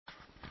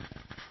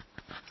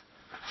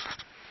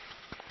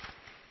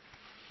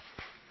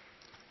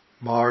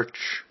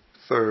March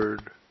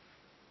 3rd,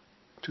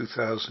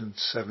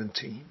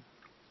 2017.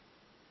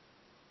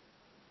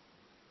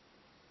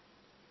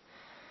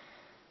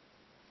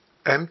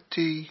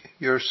 Empty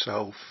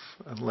yourself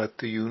and let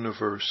the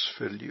universe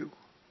fill you.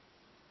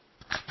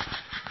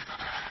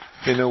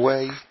 In a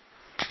way,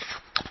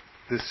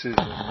 this is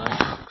a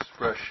nice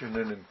expression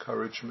and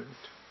encouragement.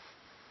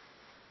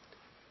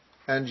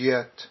 And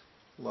yet,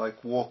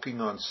 like walking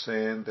on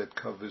sand that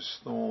covers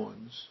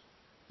thorns,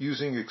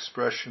 using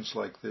expressions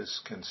like this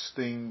can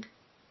sting,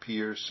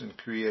 pierce, and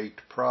create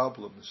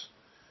problems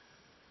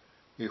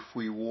if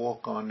we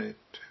walk on it,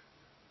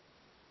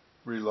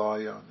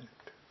 rely on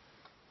it.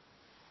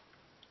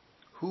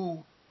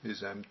 Who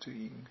is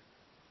emptying?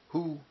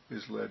 Who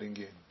is letting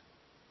in?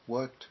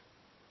 What?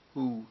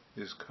 Who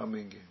is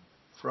coming in?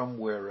 From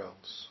where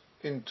else?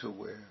 Into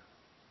where?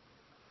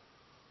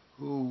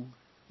 Who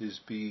is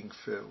being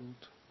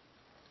filled?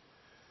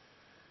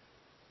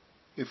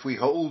 If we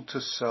hold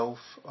to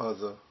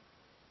self-other,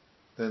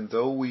 then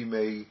though we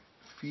may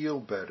feel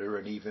better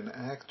and even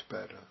act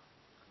better,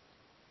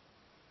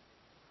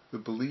 the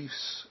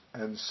beliefs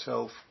and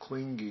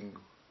self-clinging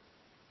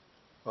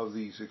of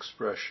these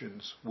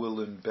expressions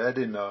will embed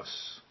in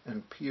us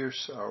and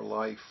pierce our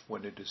life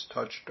when it is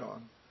touched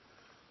on,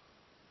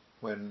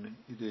 when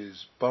it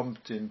is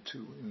bumped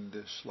into in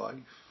this life.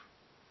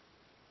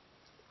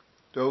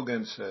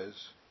 Dogen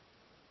says,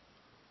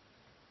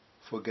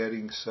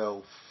 forgetting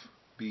self,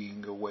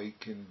 being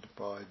awakened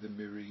by the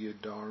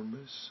myriad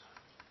dharmas.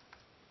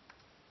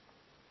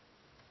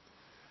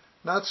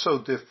 Not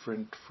so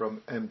different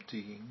from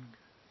emptying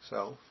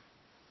self,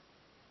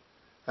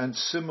 and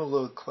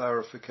similar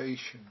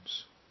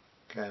clarifications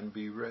can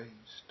be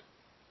raised.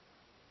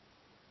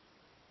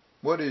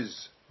 What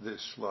is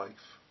this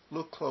life?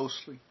 Look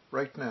closely,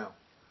 right now.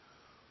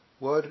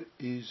 What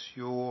is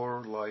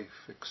your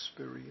life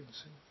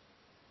experiencing?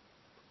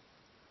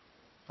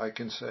 I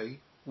can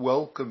say,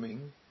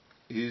 welcoming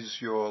is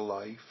your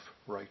life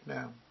right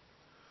now.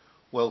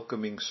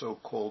 Welcoming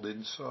so-called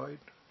inside,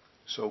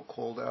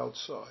 so-called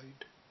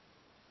outside.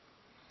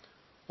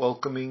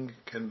 Welcoming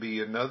can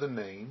be another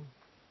name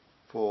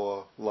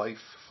for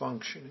life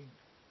functioning,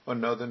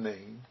 another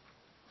name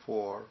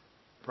for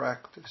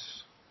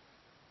practice.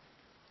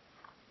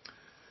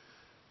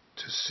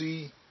 To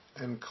see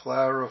and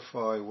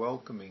clarify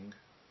welcoming,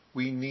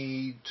 we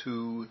need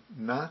to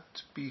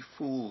not be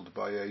fooled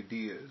by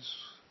ideas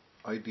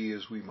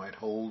we might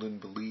hold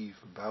and believe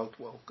about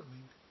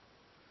welcoming.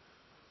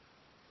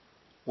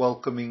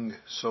 Welcoming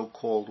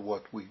so-called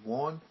what we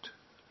want,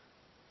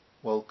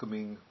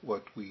 welcoming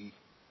what we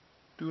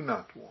do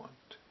not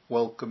want,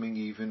 welcoming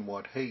even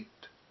what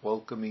hate,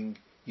 welcoming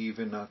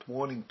even not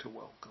wanting to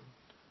welcome,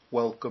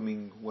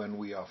 welcoming when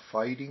we are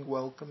fighting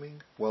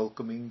welcoming,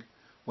 welcoming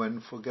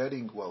when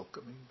forgetting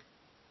welcoming.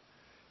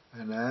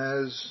 And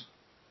as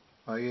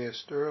I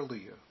asked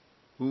earlier,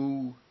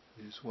 who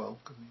is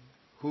welcoming?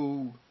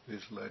 Who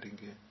is letting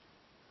in?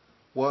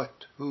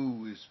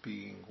 Who is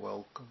being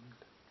welcomed?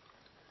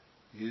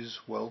 Is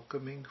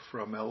welcoming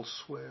from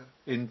elsewhere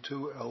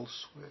into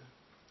elsewhere?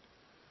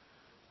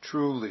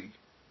 Truly,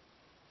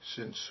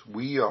 since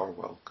we are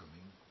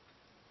welcoming,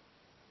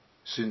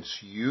 since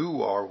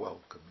you are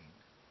welcoming,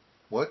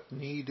 what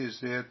need is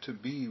there to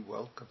be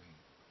welcoming?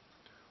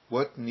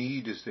 What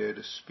need is there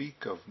to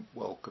speak of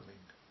welcoming?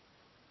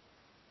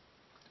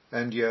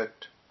 And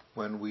yet,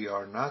 when we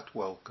are not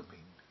welcoming,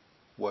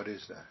 what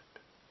is that?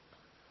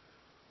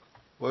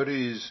 What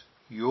is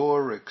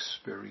your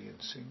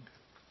experiencing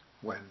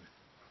when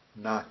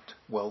not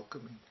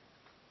welcoming?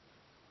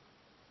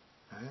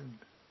 And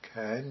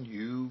can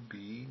you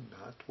be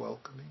not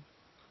welcoming?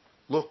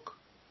 Look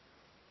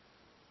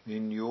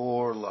in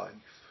your life.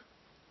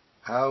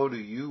 How do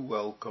you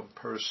welcome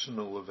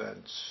personal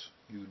events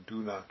you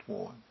do not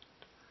want?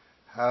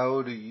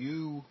 How do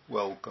you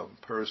welcome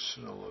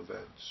personal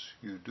events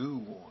you do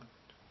want?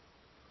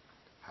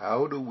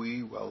 How do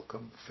we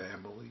welcome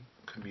family,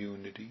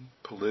 community,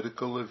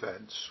 political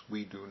events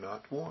we do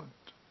not want?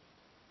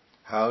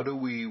 How do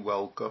we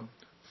welcome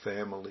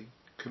family,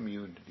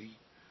 community,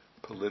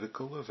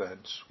 political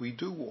events we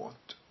do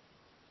want?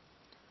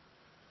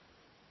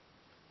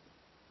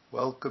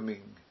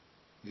 Welcoming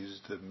is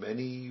the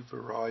many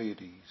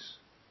varieties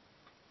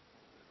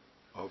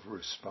of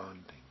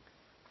responding.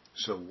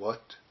 So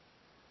what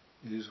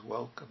is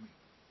welcoming?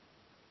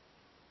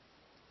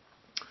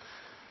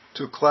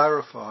 To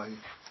clarify,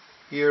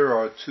 here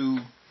are two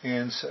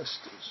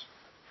ancestors.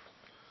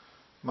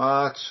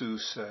 Matsu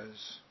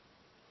says,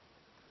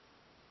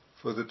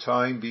 for the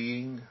time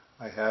being,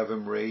 I have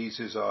him raise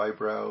his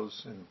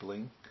eyebrows and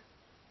blink.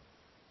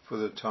 For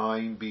the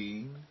time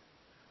being,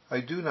 I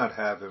do not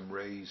have him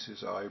raise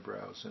his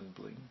eyebrows and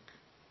blink.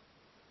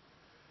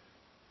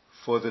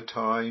 For the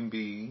time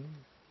being,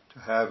 to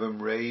have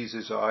him raise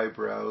his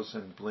eyebrows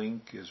and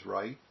blink is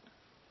right.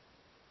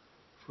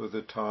 For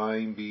the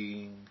time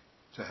being,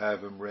 to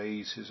have him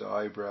raise his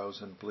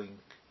eyebrows and blink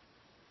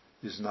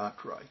is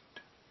not right.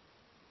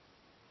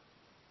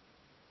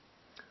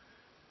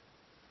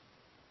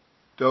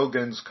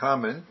 Dogen's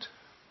comment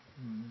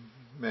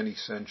many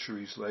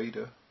centuries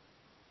later.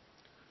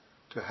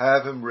 To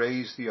have him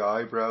raise the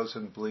eyebrows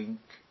and blink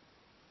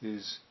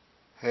is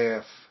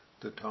half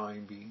the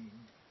time being.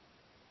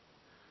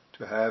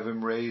 To have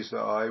him raise the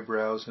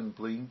eyebrows and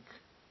blink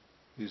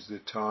is the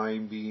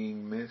time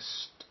being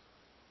missed.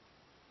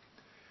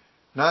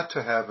 Not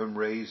to have him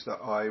raise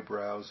the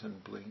eyebrows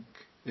and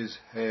blink is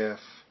half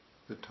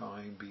the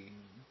time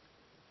being.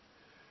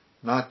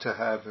 Not to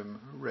have him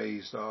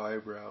raise the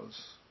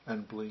eyebrows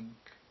and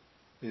blink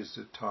is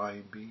the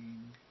time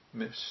being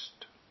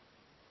missed.